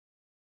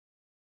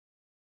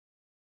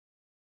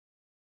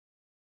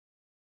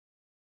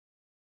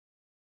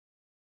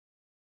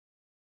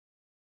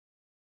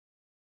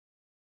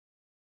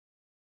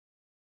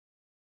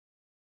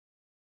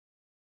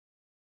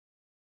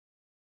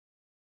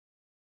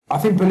I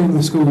think bullying in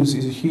the schools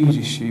is a huge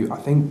issue. I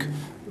think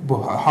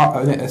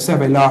a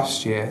survey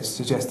last year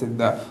suggested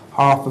that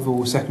half of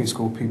all secondary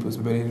school pupils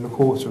were bullied and a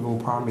quarter of all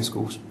primary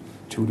school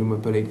children were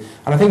bullied.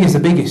 And I think it's a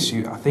big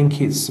issue. I think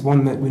it's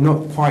one that we're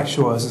not quite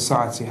sure as a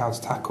society how to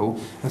tackle,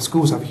 and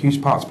schools have a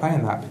huge part to play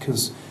in that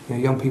because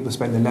young people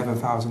spend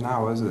 11,000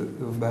 hours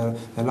of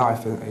their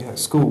life at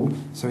school,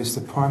 so it's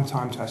the prime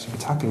time to actually be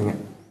tackling it.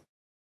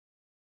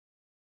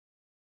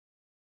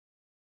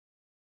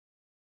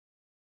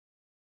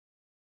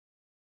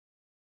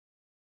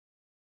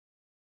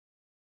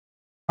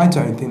 I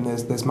don't think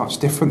there's much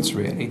difference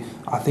really.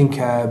 I think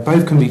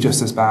both can be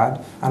just as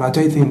bad, and I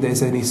don't think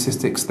there's any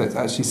statistics that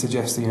actually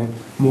suggest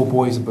more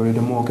boys are bullied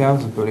and more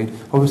girls are bullied.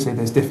 Obviously,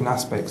 there's different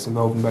aspects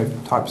involved in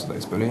both types of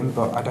those bullying,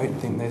 but I don't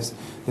think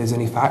there's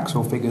any facts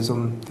or figures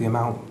on the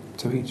amount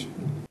to each.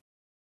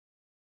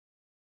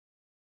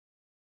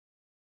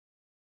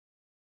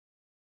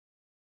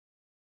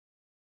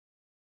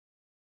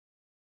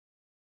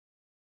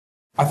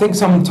 I think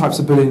some types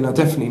of bullying are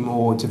definitely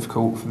more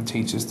difficult for the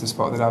teachers to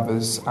spot than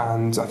others,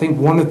 and I think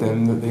one of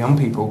them that the young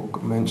people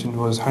mentioned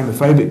was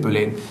homophobic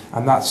bullying,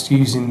 and that's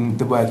using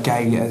the word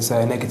gay as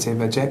a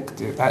negative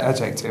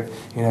adjective.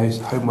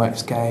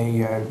 Homework's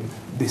gay,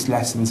 this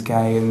lesson's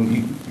gay, and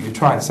you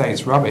try and say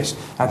it's rubbish.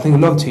 And I think a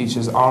lot of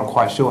teachers aren't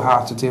quite sure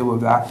how to deal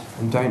with that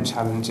and don't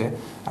challenge it.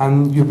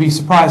 And you'll be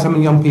surprised how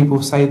many young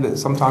people say that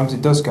sometimes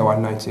it does go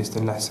unnoticed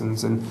in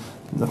lessons, and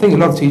I think a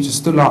lot of teachers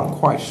still aren't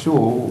quite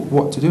sure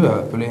what to do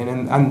about bullying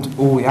and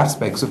all the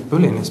aspects of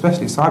bullying,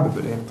 especially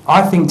cyberbullying.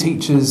 I think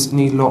teachers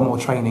need a lot more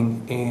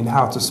training in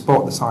how to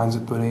spot the signs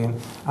of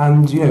bullying,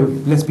 and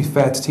let's be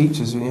fair to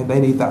teachers, they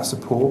need that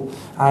support,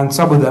 and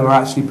some of them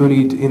are actually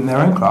bullied in their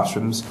own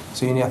classrooms,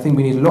 so I think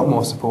we need a lot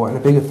more support and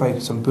a bigger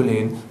focus on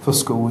bullying for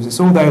schools. It's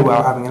all very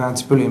well having an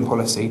anti-bullying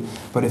policy,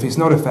 but if it's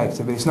not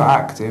effective, if it's not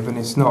active, and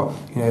it's not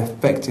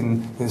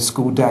affecting the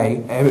school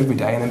day every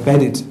day and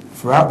embedded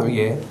throughout the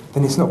year,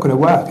 then it's not going to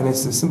work, and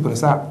it's as simple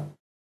as that.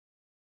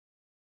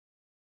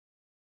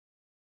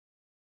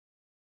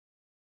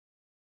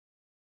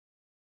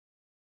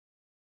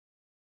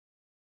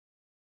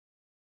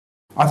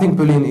 I think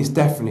bullying is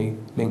definitely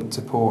linked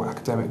to poor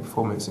academic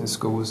performance in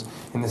schools,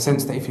 in the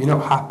sense that if you're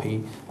not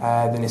happy,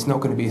 then it's not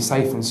going to be a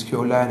safe and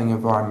secure learning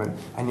environment,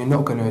 and you're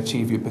not going to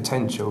achieve your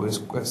potential,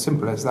 as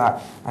simple as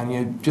that.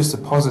 And just a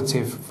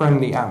positive,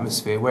 friendly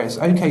atmosphere where it's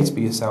okay to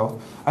be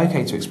yourself,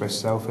 okay to express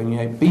yourself,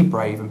 and be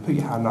brave and put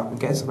your hand up and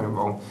get something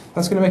wrong.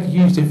 That's going to make a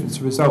huge difference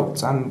to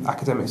results and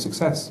academic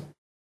success.